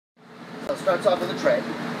starts off with a tray.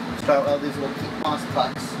 Start with all these little peat moss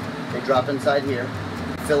pucks. They drop inside here.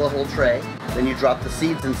 Fill a whole tray. Then you drop the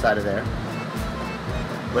seeds inside of there.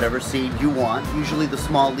 Whatever seed you want. Usually the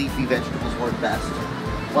small leafy vegetables work best.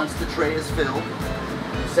 Once the tray is filled,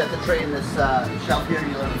 you set the tray in this shelf here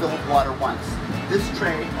and you let it fill with water once. This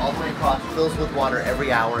tray, all the way across, fills with water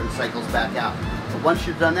every hour and cycles back out. But once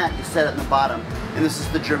you've done that, you set it in the bottom, and this is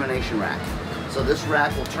the germination rack. So this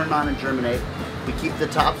rack will turn on and germinate. We keep the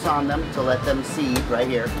tops on them to let them seed right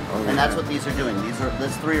here, and that's what these are doing.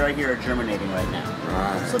 This three right here are germinating right now.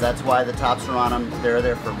 Right. So that's why the tops are on them. They're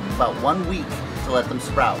there for about 1 week to let them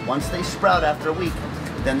sprout. Once they sprout after a week,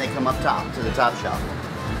 then they come up top to the top shelf.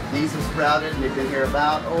 These have sprouted and they've been here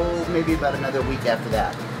about, maybe about another week after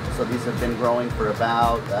that. So these have been growing for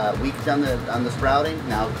about a week on the sprouting,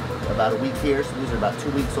 now about a week here, so these are about 2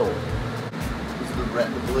 weeks old. This is the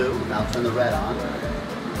red, the blue, now turn the red on.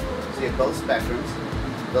 So you have both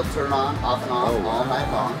spectrums. They'll turn on, off and on, all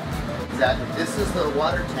night long. Exactly. This is the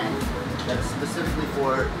water tank that is specifically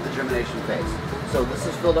for the germination phase. So this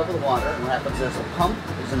is filled up with water, and what happens, there's a pump,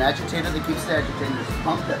 there's an agitator that keeps the agitating, there's a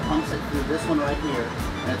pump that pumps it through this one right here,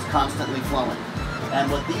 and it's constantly flowing.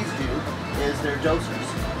 And what these do is they're dosers.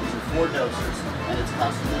 These are 4 dosers, and it's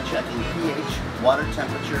constantly checking pH, water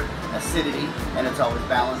temperature, acidity, and it's always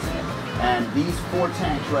balancing it. And these 4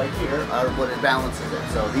 tanks right here are what it balances it.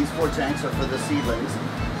 So these 4 tanks are for the seedlings,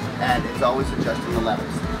 and it's always adjusting the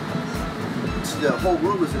levels. The whole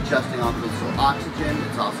room is adjusting off of oxygen,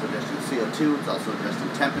 it's also adjusting CO2, it's also adjusting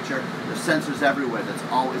temperature. There's sensors everywhere that's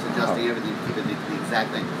always adjusting everything to keep it the exact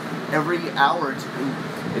thing. Every hour or two,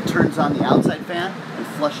 it turns on the outside fan and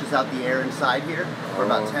flushes out the air inside here for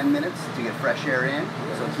about 10 minutes to get fresh air in.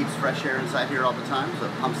 So it keeps fresh air inside here all the time. So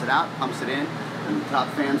it pumps it out, pumps it in, and the top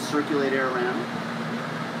fans circulate air around.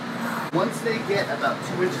 Once they get about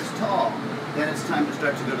 2 inches tall, then it's time to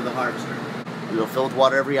start to go to the harvester. It'll fill with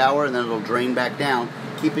water every hour and then it'll drain back down,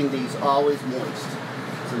 keeping these always moist.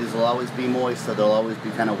 So these will always be moist, so they'll always be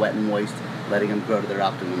kind of wet and moist, letting them grow to their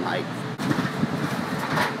optimum height.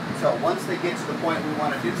 So once they get to the point we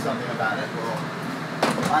want to do something about it, we'll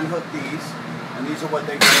unhook these, and these are what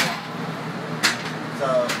they grow on.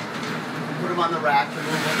 So you put them on the rack, remove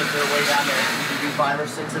them if they're way down there. You can do 5 or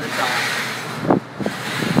 6 at a time.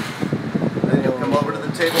 Then you'll come over to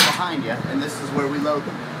the table behind you, and this is where we load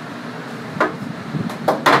them.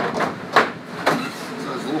 So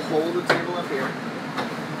there's a little hole in the table up here.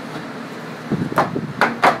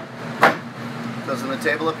 Goes on the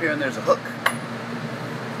table up here, and there's a hook.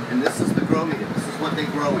 And this is the grow meter. This is what they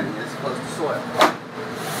grow in, as opposed to soil.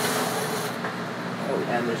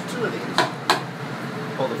 And there's 2 of these.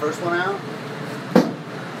 Pull the first one out.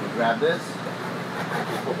 We'll grab this.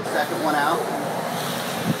 Pull the second one out.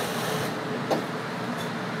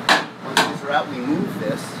 Once these are out, we move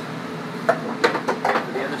this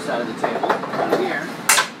to the other side of the table, down here.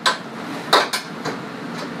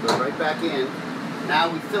 Goes right back in. Now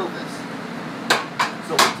we fill this.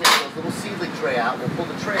 So we'll take those little seedling tray out, we'll pull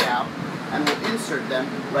the tray out, and we'll insert them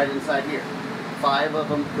right inside here. 5 of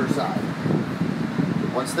them per side.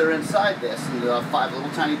 Once they're inside this, and we'll have 5 little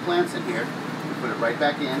tiny plants in here, we put it right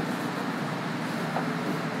back in.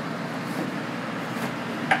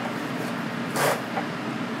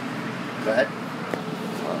 Go ahead.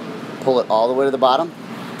 Pull it all the way to the bottom.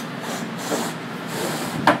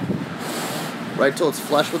 Right till it's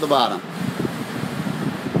flush with the bottom.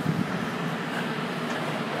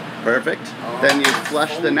 Perfect. Then you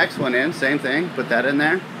flush the next one in, same thing, put that in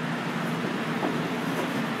there.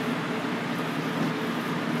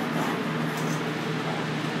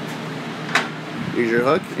 Use your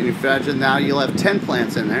hook, and you imagine now you'll have 10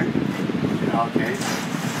 plants in there. Okay.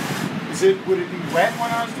 Would it be wet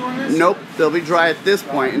when I was doing this? Nope, they'll be dry at this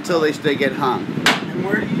point until they get hung. And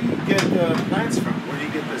where do you get the plants from? Where do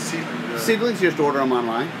you get the seedlings? Seedlings, you just order them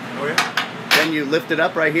online. Oh yeah? Then you lift it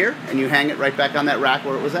up right here, and you hang it right back on that rack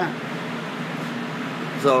where it was at.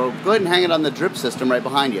 So go ahead and hang it on the drip system right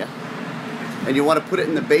behind you. And you want to put it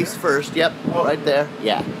in the base first. Yep, right there.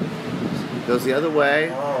 Yeah. Goes the other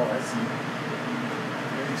way. Oh, I see.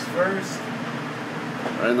 Base first.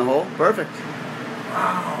 Right in the hole. Perfect.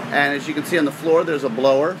 Wow. And as you can see on the floor, there's a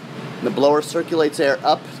blower. The blower circulates air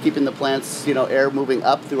up, keeping the plants, air moving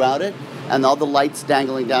up throughout it. And all the lights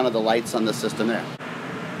dangling down are the lights on the system there.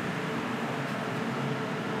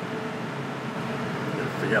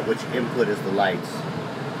 Figure out which input is the lights.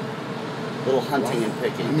 Little hunting and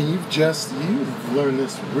picking. I mean, you've learned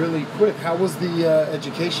this really quick. How was the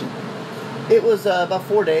education? It was about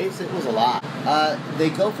 4 days. It was a lot. They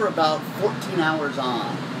go for about 14 hours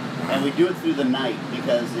on, and we do it through the night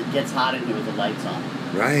because it gets hot in here with the lights on.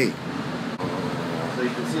 Right. So So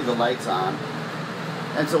you can see the lights on.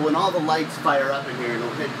 And so when all the lights fire up in here, it'll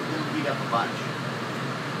heat up a bunch.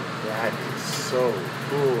 That is so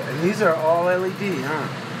cool. And these are all LED, huh?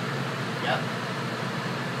 Yep.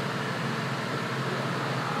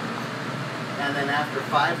 And then after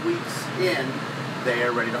 5 weeks in, they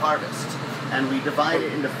are ready to harvest. And we divide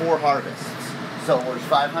it into 4 harvests. So there's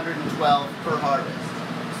 512 per harvest.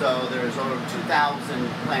 So there's over 2,000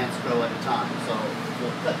 plants grow at a time. So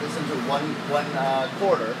we'll cut this into one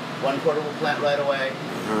quarter. One quarter we'll plant right away,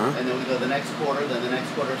 and then we go the next quarter, then the next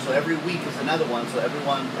quarter. So every week is another one. So every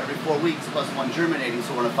 4 weeks plus one germinating.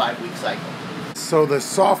 So we're on a 5-week cycle. So the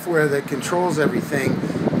software that controls everything,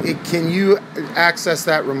 can you access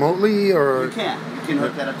that remotely, or? You can. You can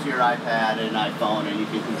hook that up to your iPad and iPhone, and you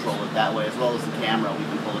can control it that way, as well as the camera. We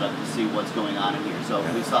can pull it up to see what's going on in here. So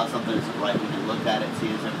if we saw something isn't right, we can look at it, see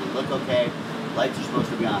does everything look okay. Lights are supposed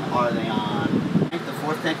to be on. Are they on? The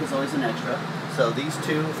 4th tank is always an extra. So these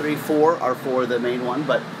 2, 3, 4 are for the main one,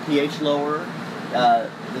 but pH lower.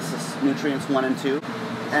 This is nutrients 1 and 2,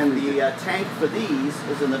 and the tank for these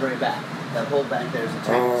is in the very back. That whole back there is a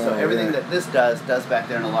tank. So everything that this does back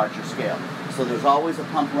there on a larger scale. So there's always a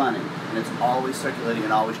pump running, and it's always circulating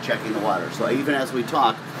and always checking the water. So even as we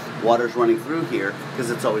talk, water's running through here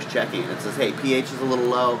because it's always checking. It says, hey, pH is a little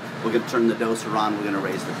low. We're going to turn the doser on. We're going to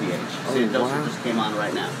raise the pH. See, the doser just came on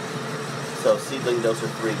right now. So seedling doser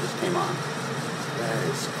 3 just came on. That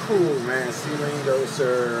is cool, man. Seedling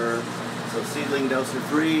doser. So seedling doser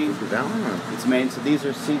 3. That one? It's made. So these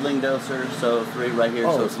are seedling dosers. So 3 right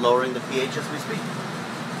here. So it's lowering the pH as we speak.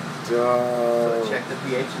 So it checked the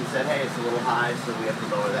pH and said, hey, it's a little high, so we have to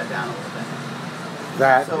lower that down a little bit.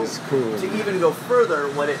 That is cool. To even go further,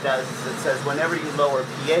 what it does is it says whenever you lower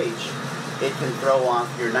pH, it can throw off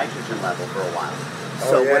your nitrogen level for a while.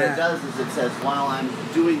 So what it does is it says, while I'm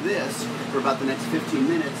doing this for about the next 15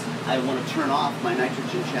 minutes, I want to turn off my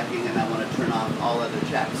nitrogen checking and I want to turn off all other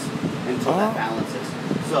checks until that balances.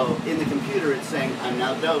 So in the computer, it's saying, I'm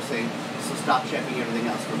now dosing, so stop checking everything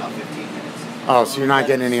else for about 15 minutes. Oh, so you're not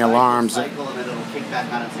getting any alarms. Cycle, and then it'll kick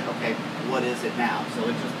back on and say, okay, what is it now? So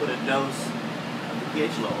it just put a dose of the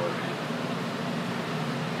pH lower in.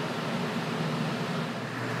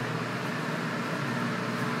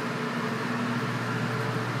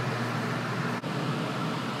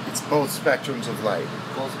 It's both spectrums of light.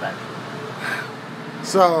 Full spectrum.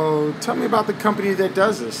 So tell me about the company that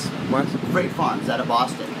does this. What? Freight Farms out of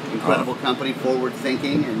Boston. Incredible company, forward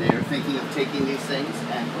thinking, and they're thinking of taking these things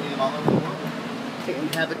and putting them all over the world. In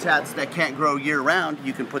habitats that can't grow year-round,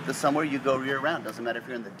 you can put this somewhere, you go year-round. Doesn't matter if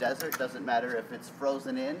you're in the desert, doesn't matter if it's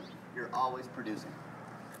frozen in, you're always producing.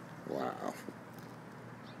 Wow.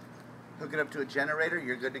 Hook it up to a generator,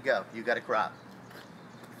 you're good to go. You got a crop.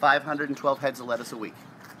 512 heads of lettuce a week.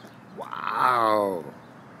 Wow.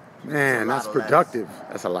 Man, that's productive.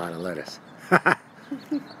 That's a lot of lettuce.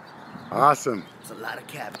 Awesome. It's a lot of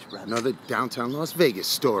cabbage, brother. Another downtown Las Vegas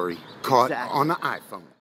story caught on the iPhone.